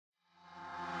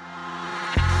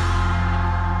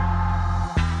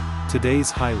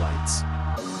Today's highlights.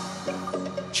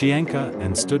 Chianca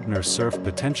and Steudtner surf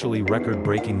potentially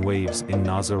record-breaking waves in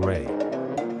Nazaré.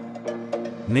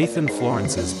 Nathan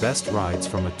Florence's best rides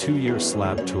from a 2-year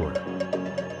Slab tour.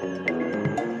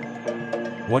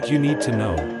 What you need to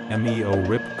know, MEO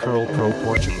Rip Curl Pro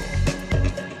Portugal.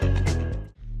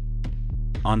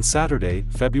 On Saturday,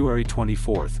 February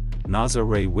 24th,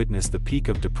 Nazaré witnessed the peak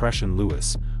of Depression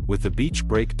Lewis, with the beach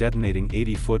break detonating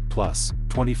 80-foot plus,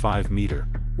 25-meter,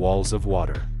 walls of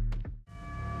water.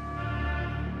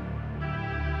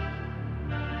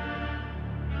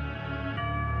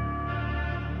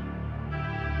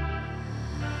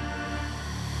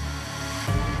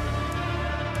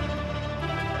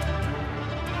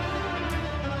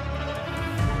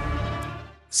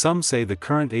 Some say the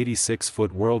current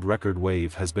 86-foot world record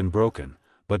wave has been broken,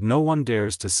 but no one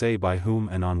dares to say by whom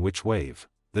and on which wave.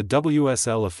 The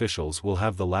WSL officials will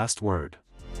have the last word.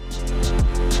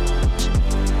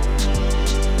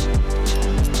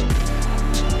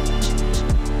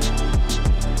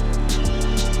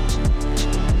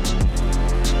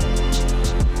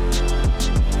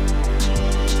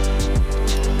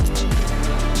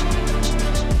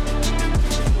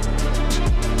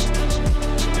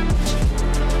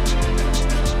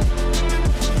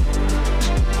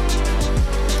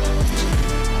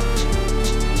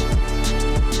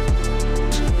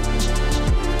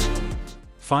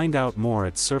 Find out more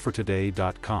at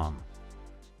surfertoday.com.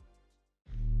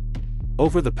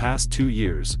 Over the past 2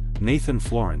 years, Nathan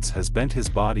Florence has bent his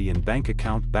body and bank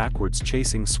account backwards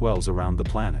chasing swells around the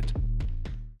planet.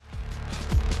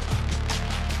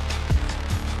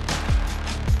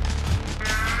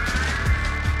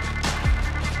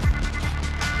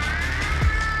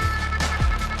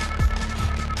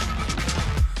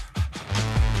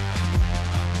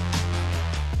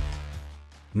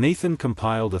 Nathan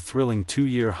compiled a thrilling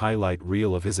 2-year highlight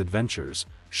reel of his adventures,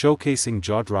 showcasing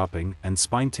jaw-dropping and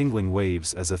spine-tingling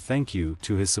waves as a thank you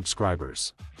to his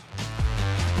subscribers.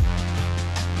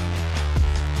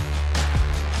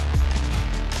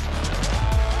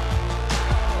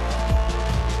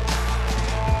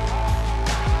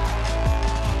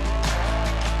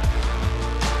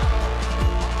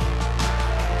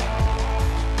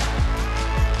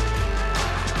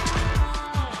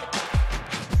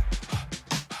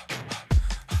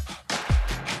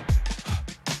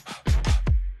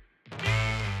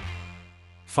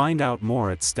 Find out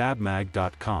more at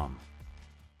stabmag.com.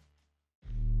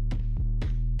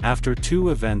 After 2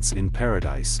 events in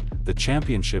paradise, the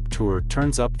championship tour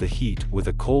turns up the heat with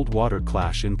a cold water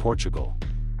clash in Portugal.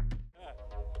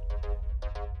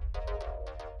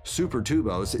 Super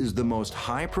Tubos is the most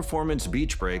high-performance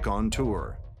beach break on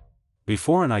tour.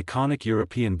 Before an iconic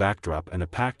European backdrop and a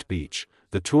packed beach,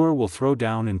 the tour will throw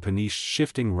down in paniche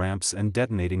shifting ramps and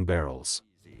detonating barrels.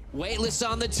 Weightless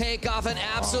on the takeoff, an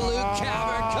absolute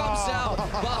cavern comes out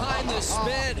behind the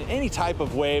spin. Any type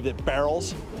of wave that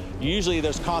barrels, usually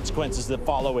there's consequences that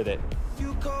follow with it.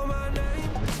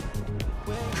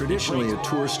 Traditionally a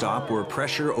tour stop where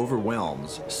pressure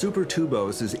overwhelms, Super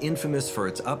Tubos is infamous for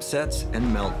its upsets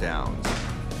and meltdowns.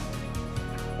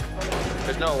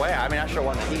 There's no way. I mean, I sure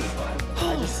want to eat.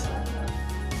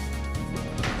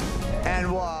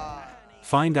 And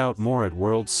Find out more at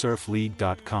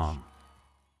worldsurfleague.com.